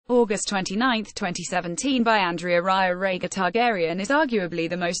August 29, 2017 by Andrea Raya. Rhaegar Targaryen is arguably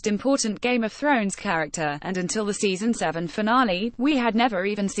the most important Game of Thrones character, and until the Season 7 finale, we had never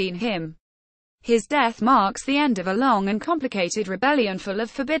even seen him. His death marks the end of a long and complicated rebellion full of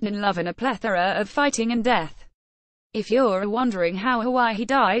forbidden love and a plethora of fighting and death. If you're wondering how or why he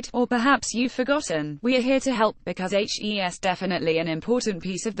died, or perhaps you've forgotten, we are here to help, because he's definitely an important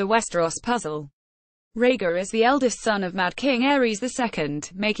piece of the Westeros puzzle. Rhaegar is the eldest son of Mad King Aerys II,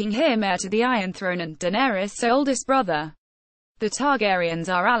 making him heir to the Iron Throne and Daenerys' oldest brother. The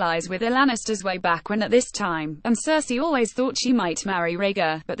Targaryens are allies with the Lannisters way back when at this time, and Cersei always thought she might marry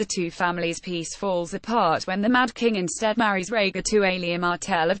Rhaegar, but the two families' peace falls apart when the Mad King instead marries Rhaegar to Aelia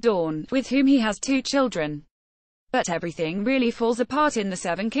Martell of Dorne, with whom he has 2 children. But everything really falls apart in the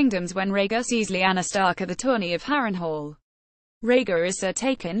Seven Kingdoms when Rhaegar sees Lyanna Stark at the tourney of Harrenhal. Rhaegar is so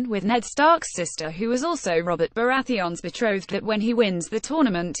taken with Ned Stark's sister, who is also Robert Baratheon's betrothed, that when he wins the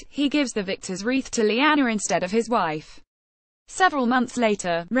tournament, he gives the victor's wreath to Lyanna instead of his wife. Several months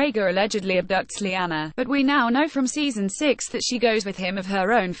later, Rhaegar allegedly abducts Lyanna, but we now know from Season 6 that she goes with him of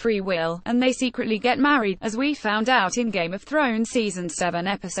her own free will, and they secretly get married, as we found out in Game of Thrones Season 7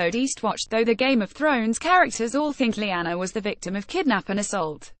 episode Eastwatch, though the Game of Thrones characters all think Lyanna was the victim of kidnap and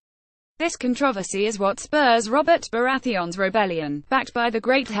assault. This controversy is what spurs Robert Baratheon's rebellion, backed by the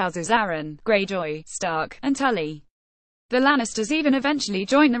great houses Arryn, Greyjoy, Stark, and Tully. The Lannisters even eventually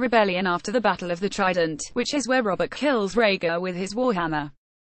join the rebellion after the Battle of the Trident, which is where Robert kills Rhaegar with his warhammer.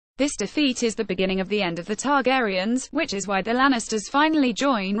 This defeat is the beginning of the end of the Targaryens, which is why the Lannisters finally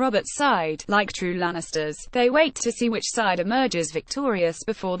join Robert's side. Like true Lannisters, they wait to see which side emerges victorious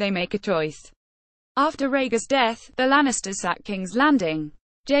before they make a choice. After Rhaegar's death, the Lannisters sack King's Landing.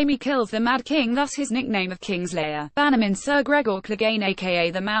 Jaime kills the Mad King, thus his nickname of King's Lair. Bannerman Sir Gregor Clegane aka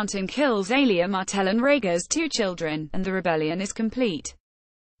the Mountain kills Aelia Martell and Rhaegar's 2 children, and the rebellion is complete.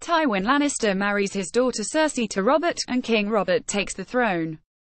 Tywin Lannister marries his daughter Cersei to Robert, and King Robert takes the throne.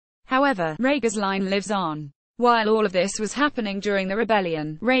 However, Rhaegar's line lives on. While all of this was happening during the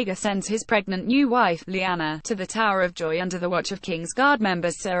rebellion, Rhaegar sends his pregnant new wife, Lyanna, to the Tower of Joy under the watch of King's Guard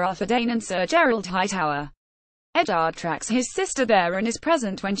members Sir Arthur Dayne and Sir Gerald Hightower. Eddard tracks his sister there and is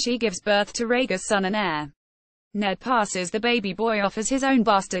present when she gives birth to Rhaegar's son and heir. Ned passes the baby boy off as his own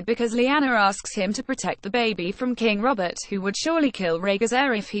bastard because Lyanna asks him to protect the baby from King Robert, who would surely kill Rhaegar's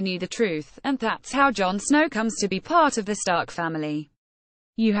heir if he knew the truth, and that's how Jon Snow comes to be part of the Stark family.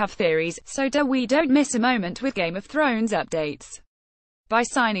 You have theories, so we don't miss a moment with Game of Thrones updates. By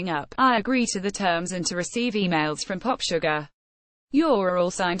signing up, I agree to the terms and to receive emails from Pop Sugar. You're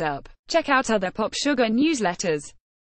all signed up. Check out other Pop Sugar newsletters.